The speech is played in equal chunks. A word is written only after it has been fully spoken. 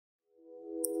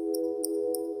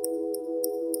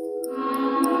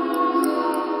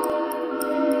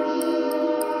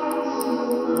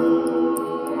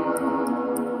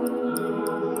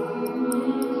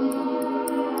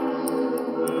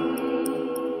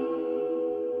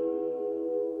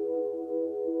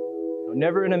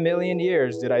Never in a million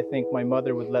years did I think my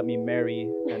mother would let me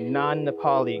marry a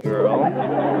non-Nepali girl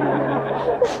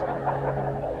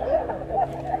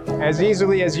as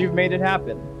easily as you've made it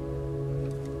happen.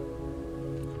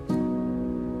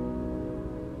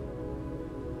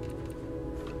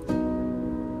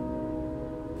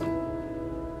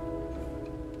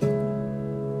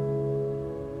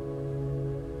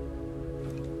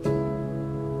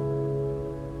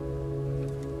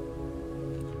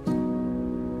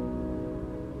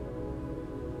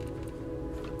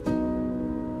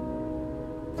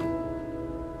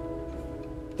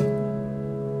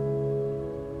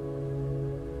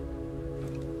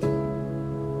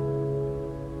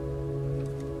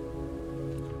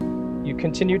 You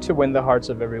continue to win the hearts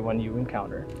of everyone you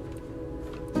encounter.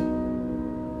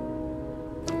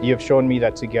 You have shown me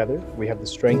that together we have the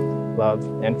strength, love,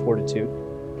 and fortitude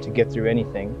to get through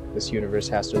anything this universe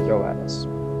has to throw at us.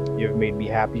 You have made me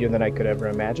happier than I could ever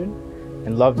imagine,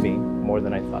 and loved me more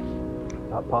than I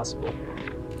thought possible.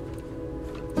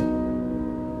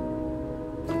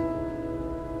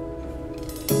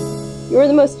 You are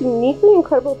the most uniquely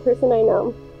incredible person I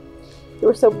know. You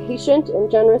are so patient and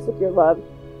generous with your love.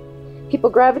 People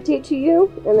gravitate to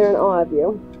you, and they're in awe of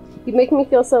you. You make me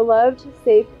feel so loved,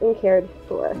 safe, and cared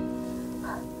for.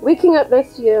 Waking up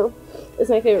next to you is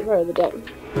my favorite part of the day.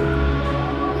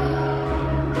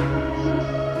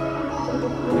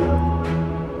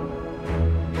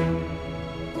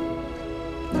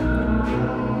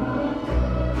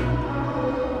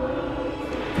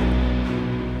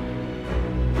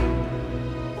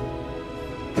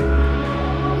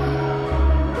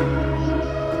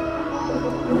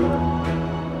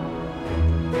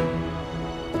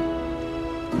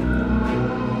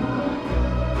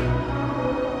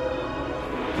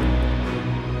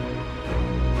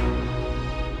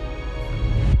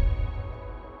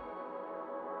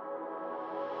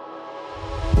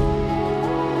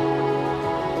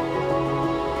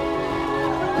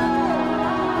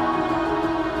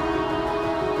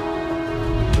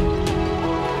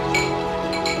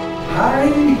 Hi!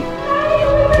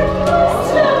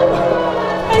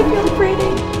 I feel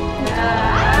pretty.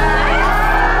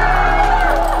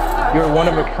 You're one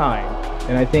of a kind,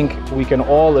 and I think we can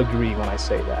all agree when I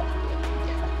say that.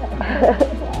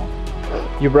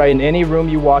 You brighten any room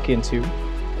you walk into.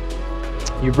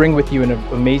 You bring with you an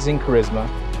amazing charisma,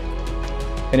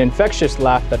 an infectious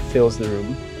laugh that fills the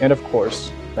room, and of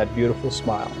course, that beautiful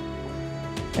smile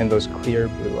and those clear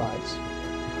blue eyes.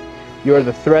 You are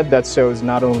the thread that sews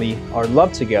not only our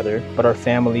love together, but our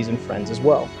families and friends as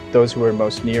well, those who are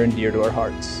most near and dear to our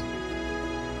hearts.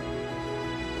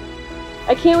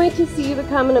 I can't wait to see you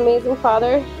become an amazing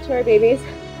father to our babies.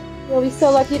 We'll be so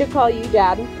lucky to call you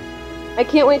Dad. I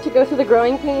can't wait to go through the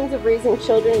growing pains of raising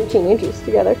children and teenagers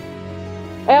together.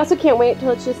 I also can't wait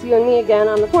till it's just you and me again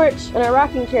on the porch in our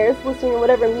rocking chairs listening to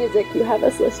whatever music you have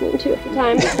us listening to at the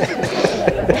time.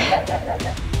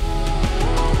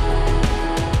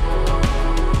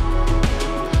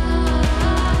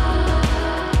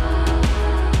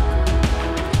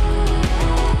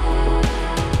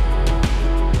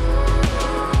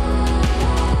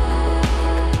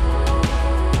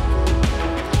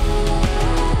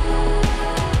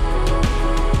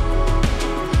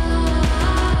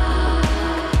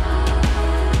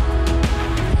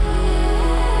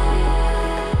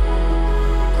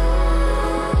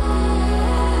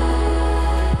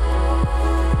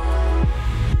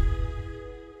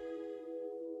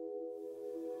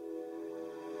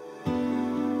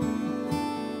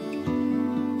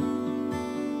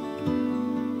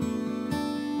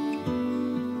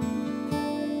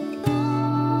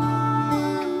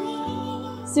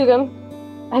 Sugam,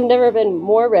 I've never been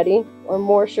more ready or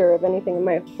more sure of anything in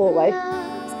my whole life.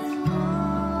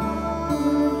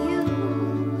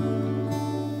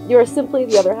 You are simply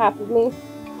the other half of me.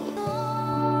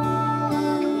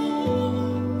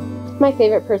 My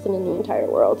favorite person in the entire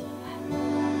world.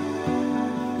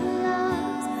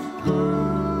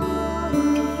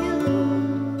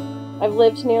 I've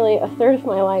lived nearly a third of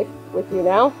my life with you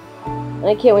now, and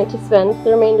I can't wait to spend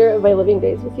the remainder of my living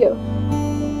days with you.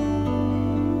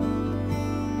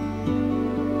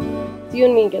 It's you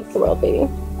and me against the world, baby.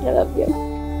 I love you.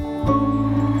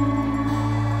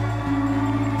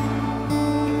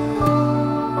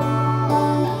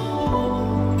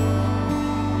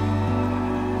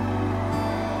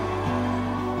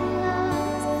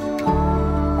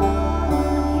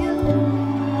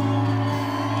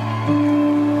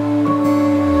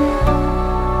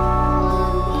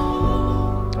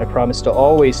 I promise to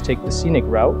always take the scenic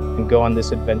route and go on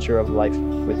this adventure of life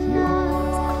with you.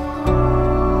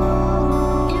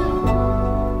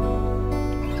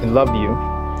 I love you,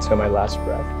 till my last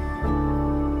breath.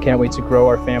 Can't wait to grow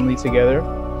our family together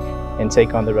and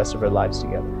take on the rest of our lives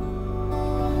together.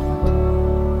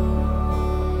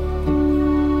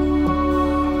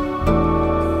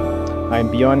 I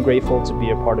am beyond grateful to be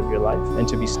a part of your life and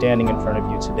to be standing in front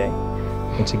of you today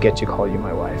and to get to call you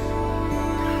my wife.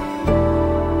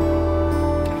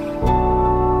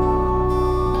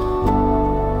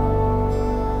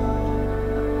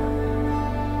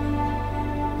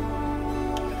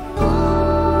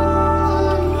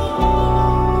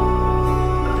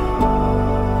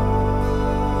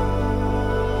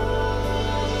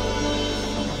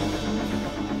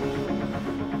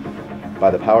 By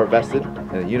the power vested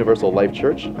in the Universal Life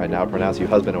Church, I now pronounce you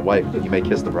husband and wife. You may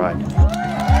kiss the bride.